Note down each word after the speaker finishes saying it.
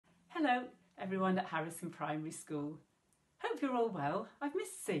Hello everyone at Harrison Primary School. Hope you're all well. I've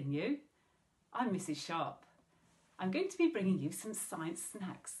missed seeing you. I'm Mrs Sharpe. I'm going to be bringing you some science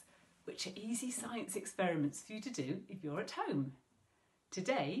snacks, which are easy science experiments for you to do if you're at home.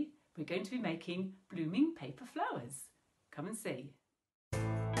 Today we're going to be making blooming paper flowers. Come and see.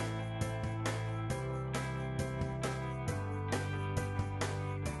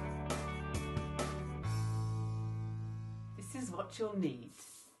 This is what you'll need.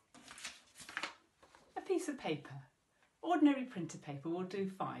 A piece of paper. Ordinary printer paper will do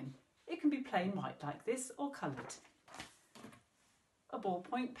fine. It can be plain white like this or coloured. A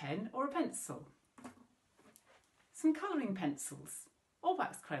ballpoint pen or a pencil. Some colouring pencils or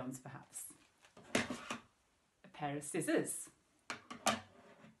wax crayons perhaps. A pair of scissors.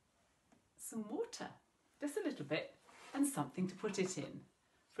 Some water, just a little bit, and something to put it in.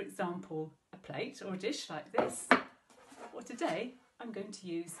 For example, a plate or a dish like this. Or today I'm going to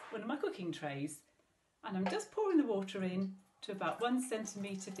use one of my cooking trays. And I'm just pouring the water in to about 1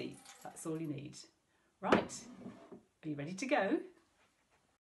 centimetre deep. That's all you need. Right, are you ready to go?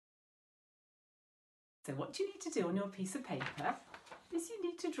 So what you need to do on your piece of paper is you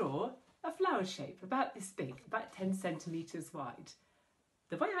need to draw a flower shape about this big, about 10 centimetres wide.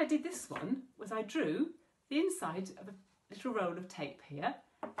 The way I did this one was I drew the inside of a little roll of tape here.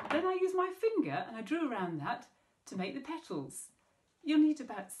 Then I used my finger and I drew around that to make the petals. You'll need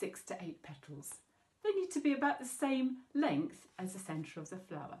about 6 to 8 petals. They need to be about the same length as the centre of the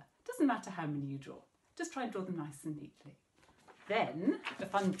flower. Doesn't matter how many you draw, just try and draw them nice and neatly. Then the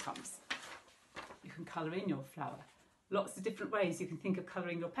fun comes. You can colour in your flower. Lots of different ways you can think of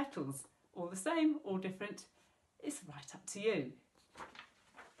colouring your petals. All the same, all different. It's right up to you.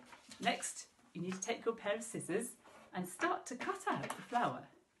 Next, you need to take your pair of scissors and start to cut out the flower.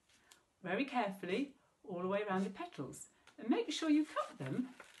 Very carefully, all the way around the petals. And make sure you cut them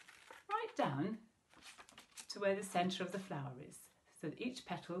right down to where the centre of the flower is, so that each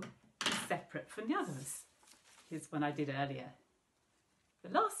petal is separate from the others. Here's one I did earlier.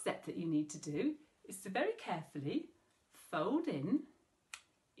 The last step that you need to do is to very carefully fold in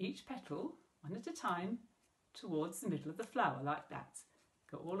each petal, one at a time, towards the middle of the flower, like that.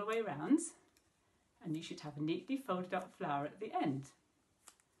 Go all the way around, and you should have a neatly folded up flower at the end.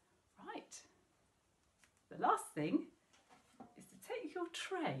 Right. The last thing is to take your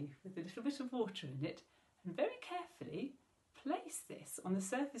tray with a little bit of water in it and very carefully place this on the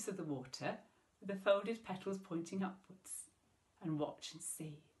surface of the water with the folded petals pointing upwards, and watch and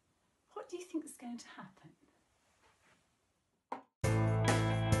see. What do you think is going to happen?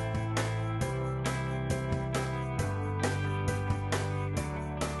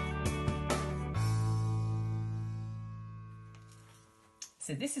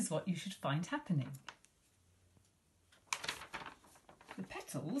 So this is what you should find happening. The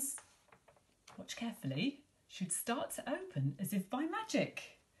petals, watch carefully, should start to open as if by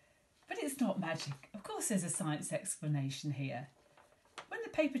magic. But it's not magic. Of course there's a science explanation here. When the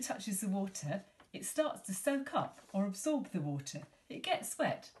paper touches the water, it starts to soak up or absorb the water. It gets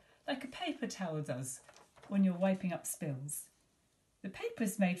wet, like a paper towel does when you're wiping up spills. The paper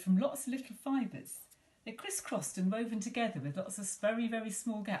is made from lots of little fibres. They're crisscrossed and woven together with lots of very, very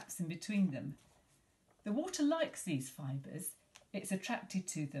small gaps in between them. The water likes these fibres. It's attracted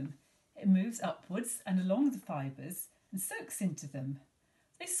to them. It moves upwards and along the fibres and soaks into them.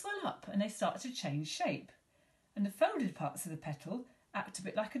 They swell up and they start to change shape. And the folded parts of the petal act a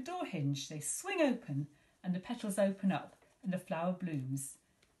bit like a door hinge. They swing open and the petals open up and the flower blooms.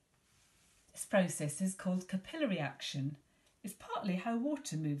 This process is called capillary action. It's partly how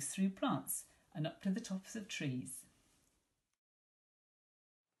water moves through plants and up to the tops of trees.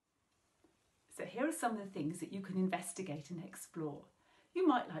 So here are some of the things that you can investigate and explore. You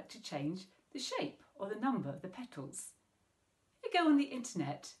might like to change the shape or the number of the petals. If you go on the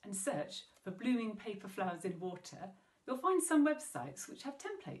internet and search for blooming paper flowers in water, you'll find some websites which have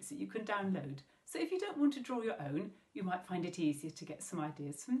templates that you can download. So if you don't want to draw your own, you might find it easier to get some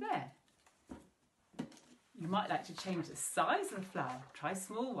ideas from there. You might like to change the size of the flower. Try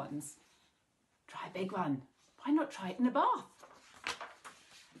small ones. Try a big one. Why not try it in a bath?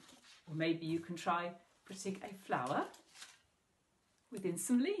 Or maybe you can try putting a flower within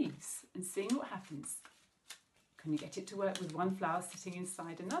some leaves and seeing what happens. Can you get it to work with one flower sitting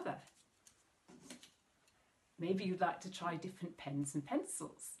inside another? Maybe you'd like to try different pens and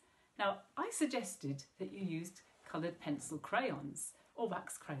pencils. Now, I suggested that you used coloured pencil crayons or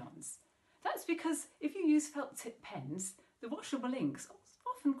wax crayons. That's because if you use felt tip pens, the washable inks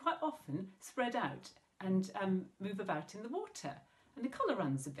quite often spread out and move about in the water, and the colour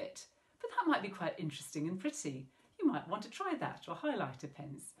runs a bit. But that might be quite interesting and pretty. You might want to try that, or highlighter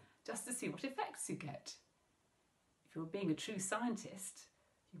pens, just to see what effects you get. If you're being a true scientist,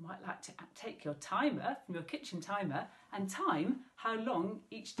 you might like to take your timer from your kitchen timer and time how long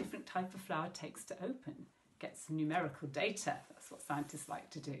each different type of flower takes to open. Get some numerical data. That's what scientists like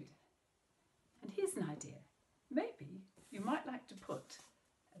to do. And here's an idea. Maybe you might like to put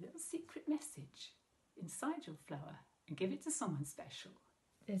a little secret message inside your flower and give it to someone special.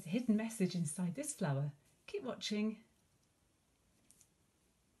 There's a hidden message inside this flower. Keep watching.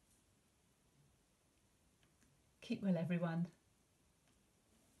 Keep well, everyone.